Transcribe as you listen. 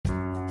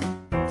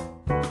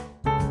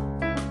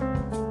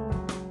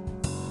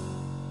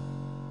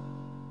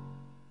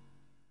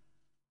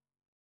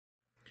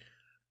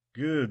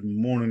Good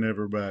morning,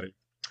 everybody.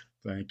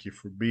 Thank you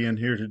for being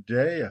here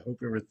today. I hope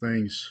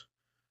everything's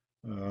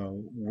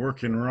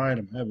working right.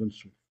 I'm having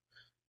some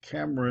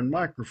camera and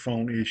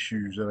microphone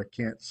issues that I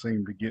can't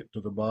seem to get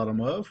to the bottom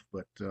of,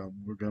 but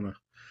we're going to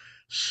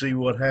see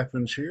what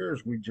happens here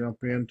as we jump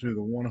into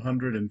the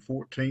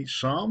 114th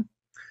Psalm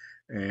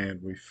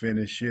and we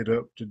finish it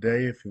up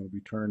today. If you'll be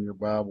turning your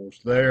Bibles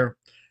there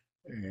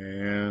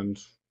and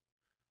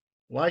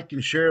like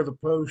and share the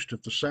post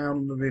if the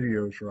sound and the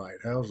video is right.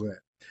 How's that?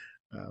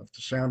 If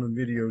the sound and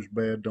video is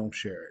bad, don't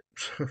share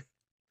it.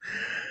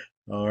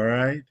 All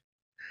right.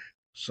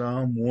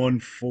 Psalm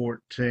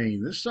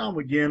 114. This psalm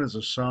again is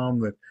a psalm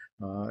that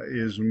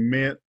is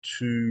meant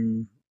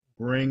to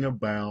bring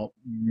about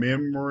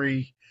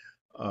memory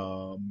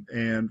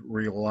and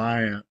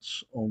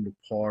reliance on the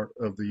part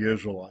of the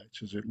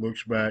Israelites as it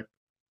looks back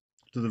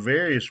to the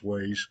various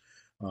ways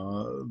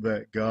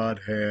that God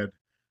had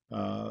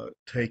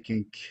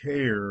taken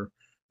care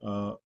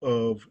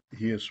of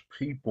his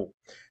people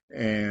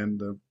and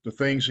the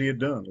things he had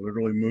done,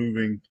 literally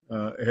moving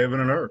heaven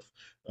and earth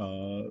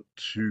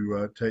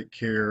to take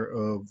care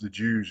of the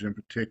Jews in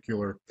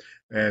particular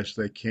as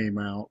they came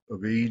out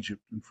of Egypt.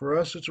 And for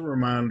us, it's a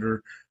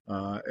reminder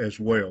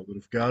as well that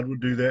if God would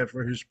do that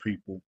for his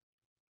people,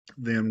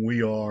 then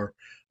we are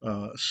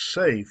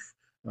safe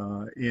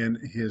in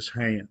his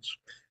hands.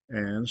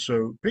 And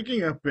so,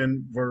 picking up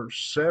in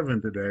verse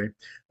 7 today,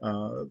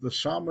 the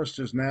psalmist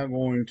is now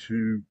going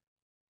to,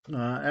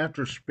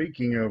 after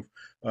speaking of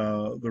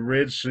the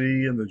Red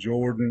Sea and the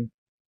Jordan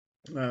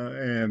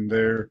and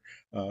their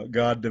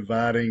God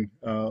dividing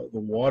the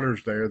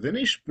waters there, then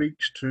he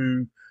speaks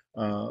to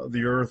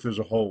the earth as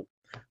a whole.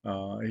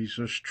 He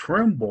says,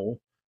 "Tremble,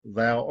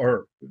 thou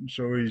earth." And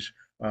so he's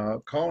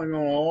calling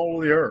on all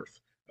of the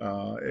earth,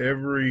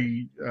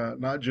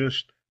 not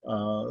just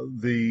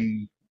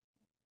the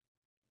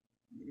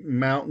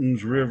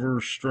mountains,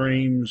 rivers,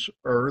 streams,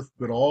 earth,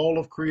 but all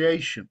of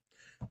creation.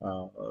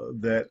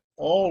 That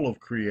all of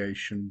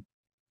creation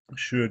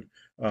should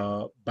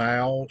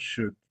bow,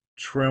 should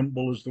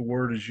tremble, as the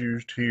word is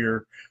used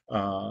here,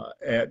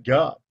 at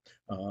God.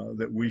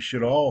 That we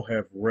should all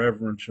have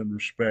reverence and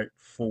respect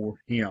for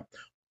Him.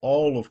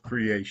 All of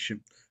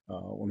creation.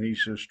 When he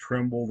says,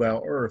 "Tremble,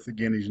 thou earth,"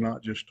 again, he's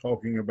not just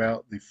talking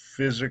about the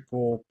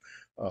physical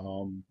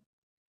um,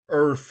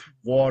 earth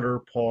water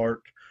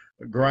part,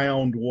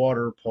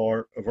 groundwater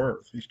part of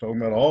earth. He's talking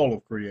about all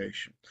of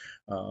creation.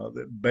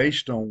 That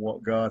based on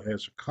what God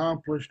has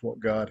accomplished, what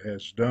God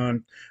has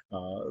done,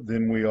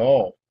 then we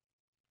all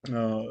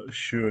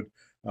should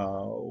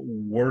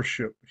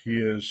worship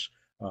his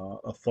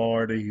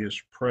authority,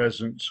 his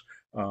presence,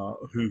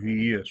 who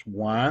he is.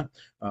 Why?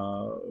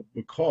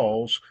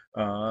 Because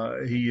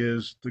he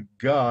is the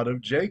God of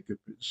Jacob,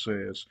 it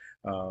says.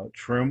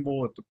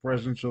 Tremble at the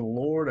presence of the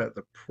Lord, at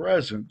the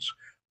presence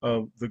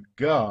of the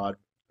God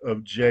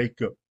of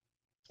Jacob.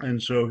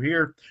 And so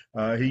here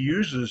he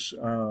uses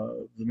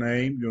the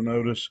name. You'll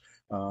notice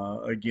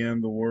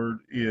again the word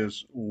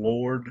is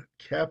Lord,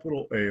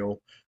 capital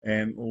L,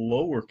 and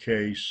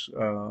lowercase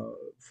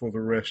for the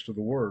rest of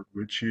the word,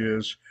 which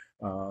is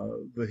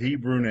the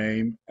Hebrew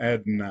name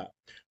Adonai,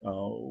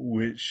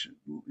 which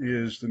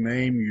is the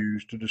name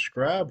used to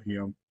describe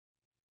him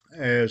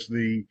as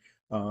the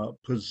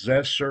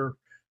possessor,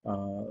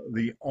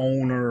 the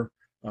owner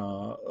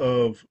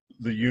of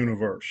the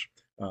universe,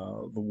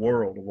 the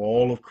world, of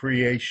all of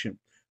creation.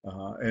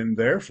 And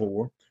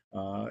therefore,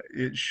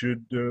 it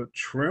should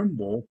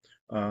tremble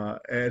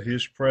at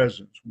his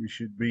presence. We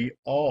should be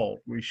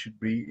awed. We should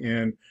be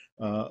in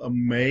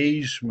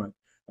amazement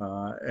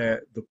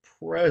at the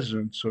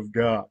presence of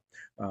God.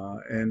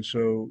 And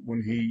so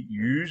when he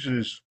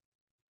uses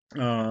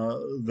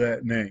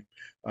that name.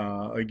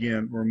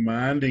 Again,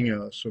 reminding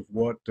us of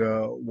what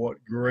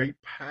great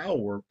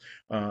power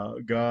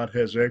God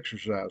has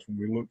exercised. When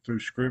we look through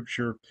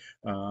Scripture,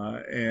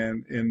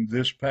 and in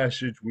this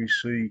passage, we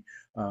see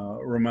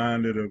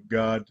reminded of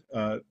God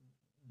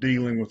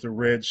dealing with the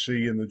Red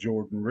Sea and the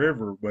Jordan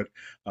River, but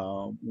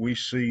we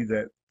see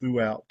that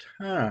throughout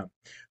time,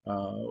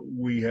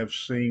 we have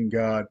seen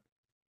God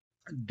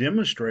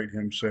demonstrate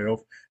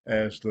himself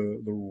as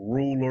the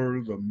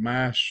ruler, the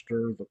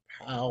master, the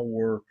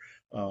power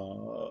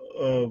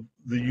of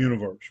the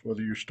universe.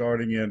 Whether you're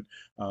starting in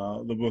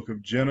the book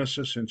of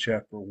Genesis in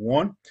chapter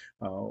 1,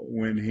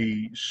 when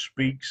he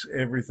speaks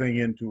everything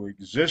into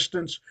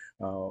existence,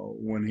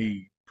 when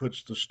he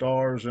puts the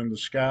stars in the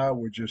sky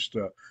with just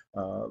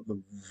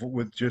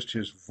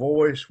his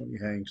voice, when he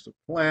hangs the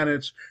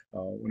planets,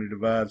 when he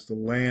divides the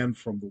land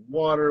from the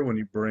water, when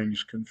he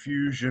brings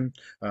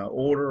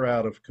order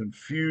out of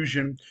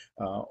confusion,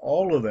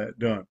 all of that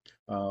done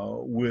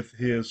with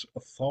his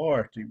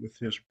authority, with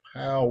his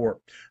power.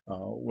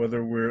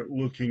 Whether we're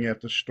looking at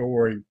the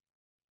story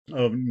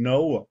of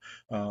Noah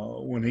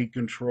when he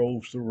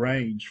controls the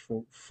rains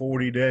for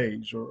 40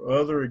 days, or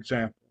other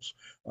examples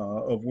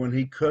of when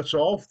he cuts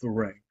off the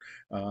rain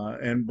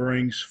and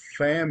brings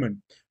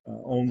famine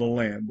on the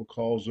land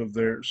because of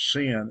their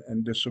sin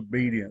and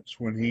disobedience,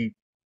 when he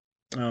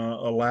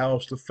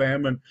allows the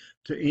famine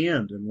to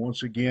end, and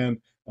once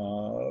again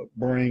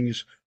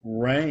brings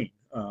rain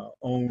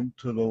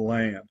onto the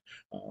land.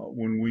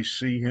 When we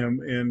see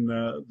him in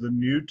the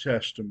New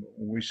Testament,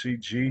 when we see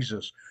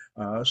Jesus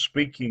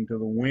speaking to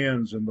the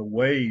winds and the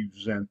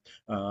waves, and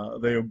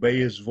they obey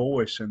his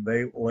voice and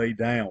they lay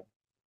down.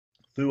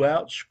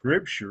 Throughout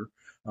Scripture,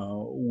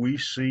 we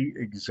see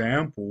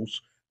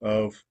examples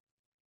of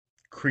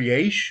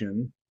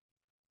creation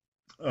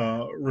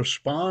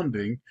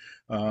responding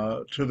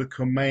to the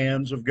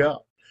commands of God.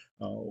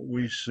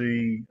 We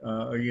see,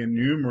 again,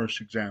 numerous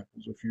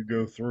examples. If you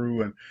go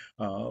through and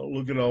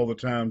look at all the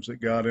times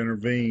that God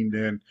intervened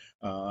in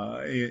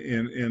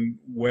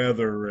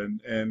weather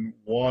and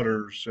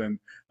waters and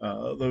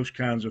those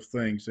kinds of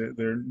things,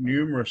 there are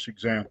numerous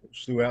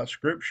examples throughout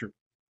Scripture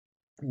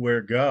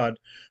where God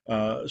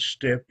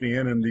stepped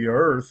in and the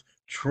earth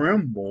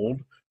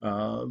trembled.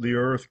 The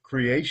earth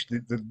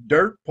creation, the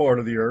dirt part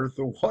of the earth,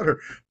 the water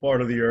part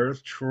of the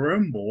earth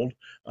trembled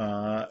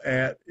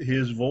at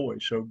his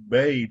voice,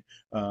 obeyed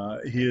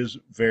his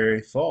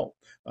very thought.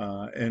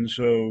 And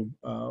so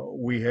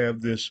we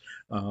have this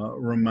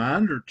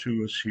reminder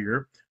to us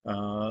here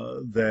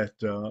that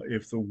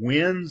if the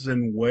winds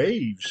and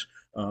waves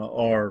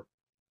are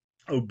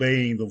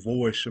obeying the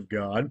voice of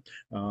God.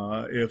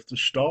 If the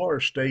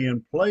stars stay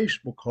in place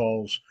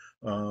because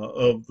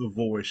of the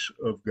voice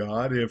of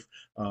God, if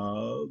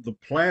the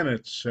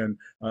planets and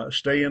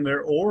stay in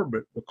their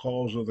orbit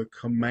because of the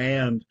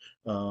command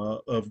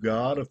of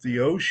God, if the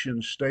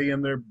oceans stay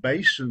in their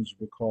basins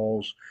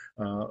because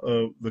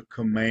of the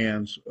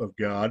commands of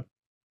God,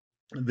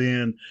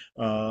 then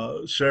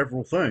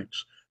several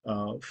things.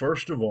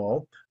 First of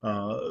all,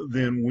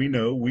 then we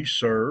know we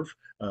serve.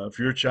 If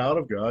you're a child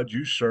of God,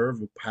 you serve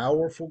a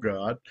powerful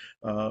God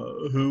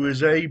who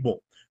is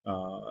able,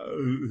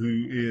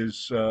 who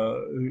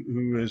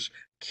is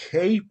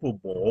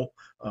capable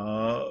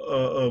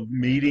of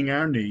meeting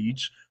our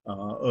needs,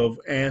 of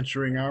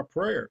answering our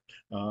prayer.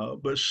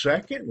 But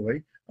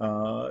secondly,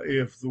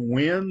 if the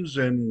winds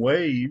and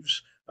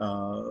waves,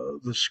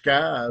 the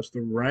skies, the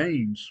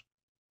rains,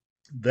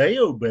 they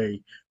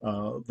obey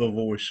the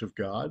voice of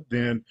God,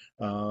 then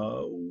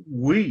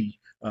we,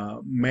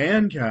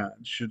 mankind,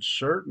 should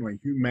certainly,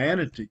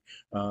 humanity,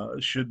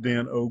 should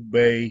then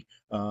obey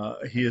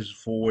his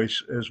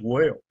voice as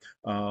well.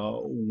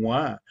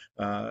 Why?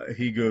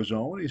 He goes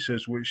on, he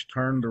says, which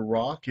turned the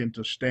rock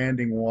into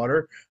standing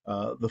water,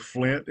 the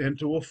flint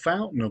into a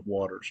fountain of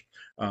waters.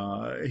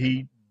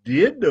 He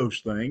did those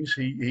things.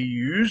 He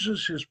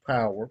uses his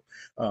power.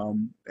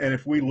 And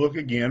if we look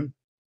again,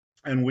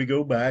 and we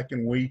go back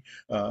and we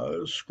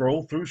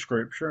scroll through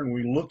Scripture and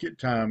we look at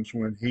times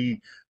when he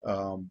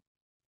um,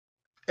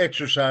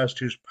 exercised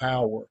his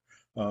power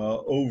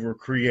over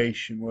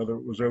creation, whether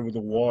it was over the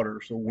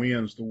waters, the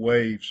winds, the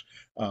waves.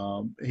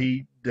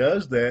 He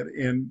does that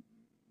in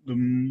the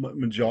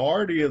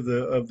majority of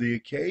the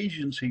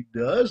occasions. He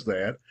does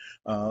that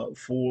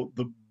for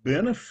the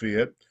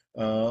benefit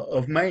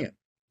of man,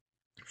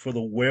 for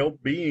the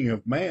well-being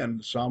of man.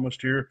 The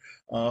psalmist here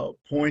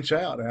points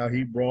out how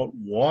he brought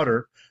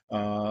water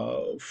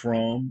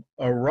from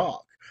a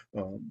rock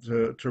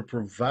to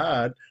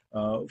provide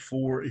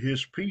for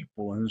his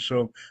people. And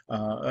so,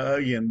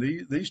 again,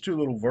 these two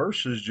little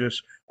verses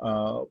just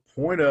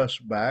point us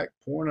back,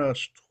 point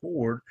us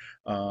toward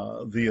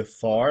the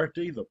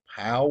authority, the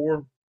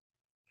power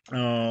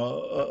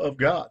of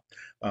God.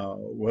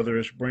 Whether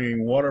it's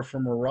bringing water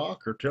from a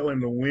rock or telling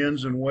the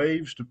winds and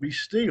waves to be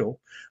still,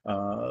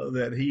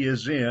 that he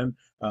is in,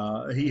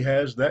 he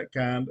has that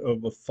kind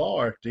of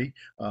authority,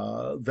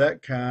 that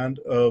kind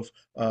of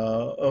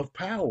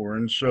power.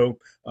 And so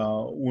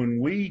when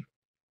we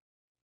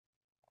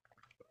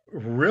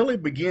really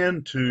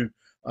begin to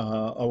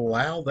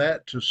allow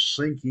that to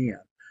sink in,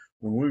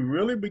 when we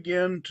really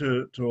begin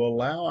to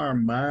allow our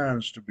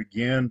minds to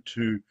begin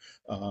to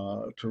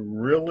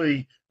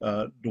really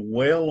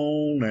dwell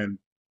on and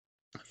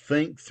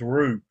think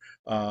through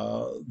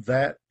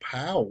that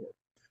power,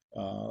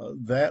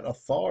 that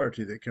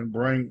authority that can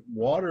bring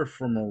water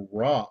from a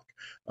rock,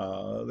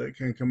 that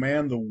can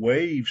command the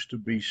waves to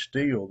be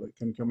still, that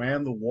can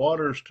command the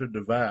waters to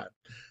divide,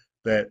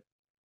 that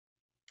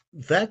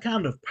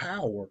kind of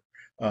power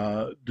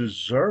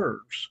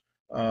deserves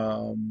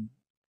um,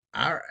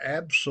 our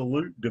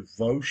absolute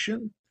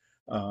devotion,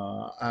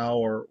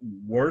 our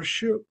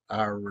worship,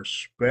 our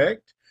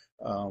respect.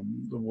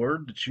 The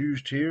word that's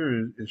used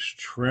here is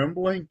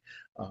trembling.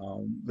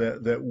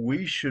 That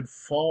we should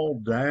fall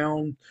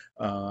down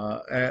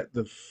at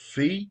the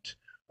feet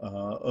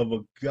of a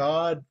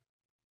God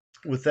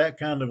with that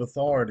kind of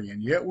authority.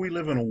 And yet we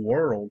live in a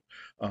world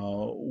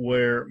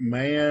where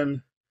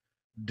man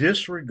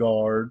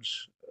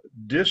disregards,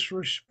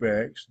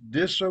 disrespects,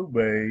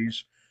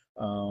 disobeys,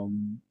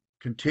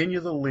 continue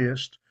the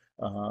list,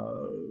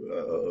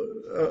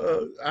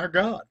 our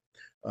God.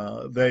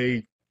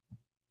 They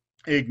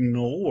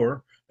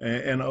ignore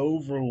and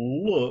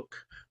overlook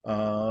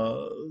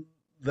uh,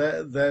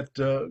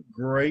 that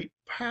great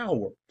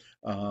power.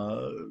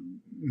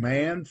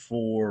 Man,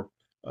 for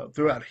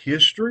throughout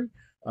history,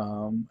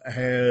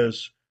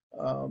 has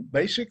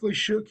basically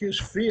shook his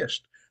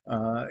fist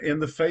in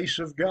the face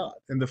of God,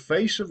 in the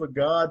face of a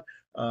God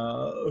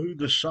who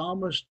the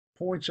psalmist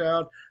points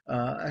out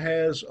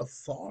has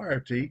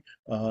authority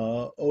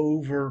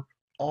over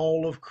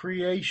all of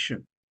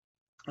creation.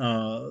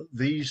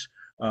 These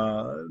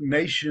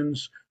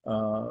nations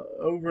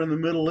over in the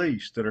Middle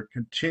East that are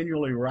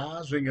continually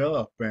rising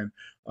up and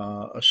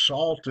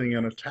assaulting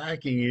and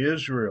attacking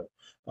Israel,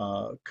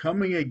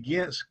 coming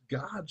against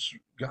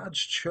God's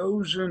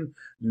chosen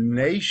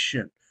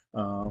nation,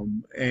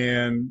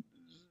 and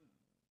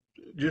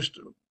just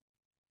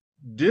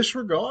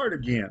disregard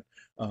again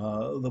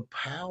the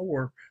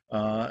power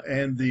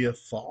and the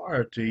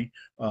authority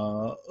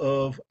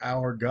of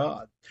our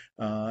God.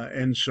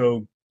 And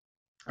so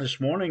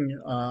this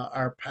morning,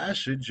 our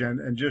passage,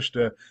 and just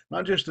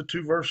not just the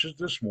two verses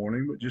this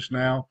morning, but just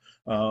now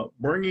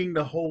bringing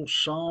the whole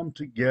psalm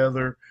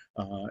together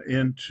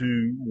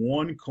into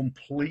one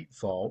complete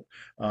thought,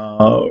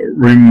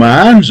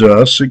 reminds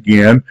us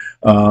again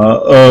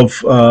of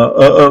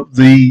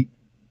the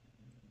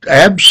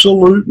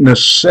absolute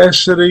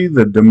necessity,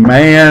 the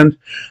demand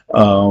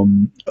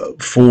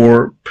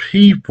for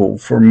people,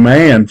 for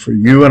man, for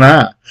you and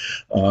I,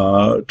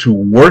 to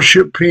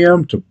worship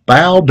Him, to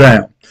bow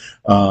down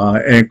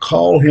and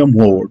call Him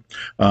Lord,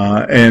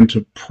 and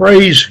to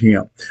praise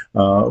Him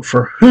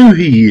for who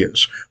He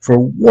is, for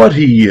what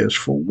He is,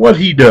 for what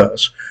He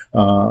does.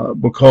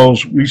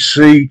 Because we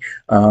see,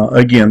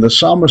 again, the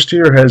psalmist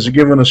here has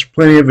given us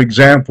plenty of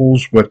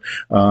examples, but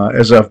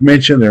as I've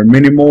mentioned, there are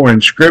many more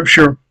in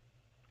Scripture.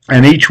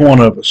 And each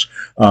one of us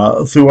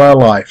through our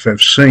life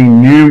have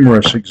seen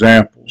numerous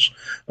examples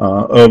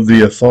of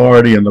the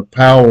authority and the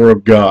power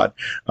of God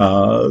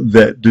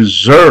that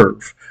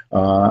deserve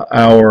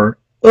our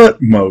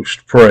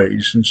utmost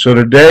praise. And so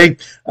today,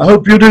 I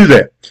hope you'll do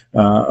that.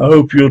 I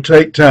hope you'll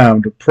take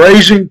time to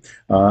praise Him,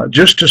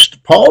 just to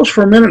pause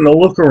for a minute and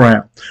look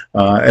around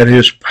at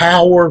His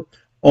power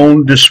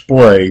on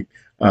display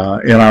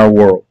in our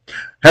world.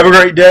 Have a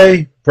great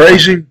day.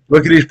 Praise Him.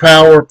 Look at His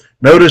power.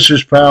 Notice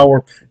His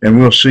power. And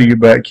we'll see you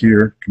back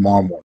here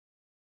tomorrow morning.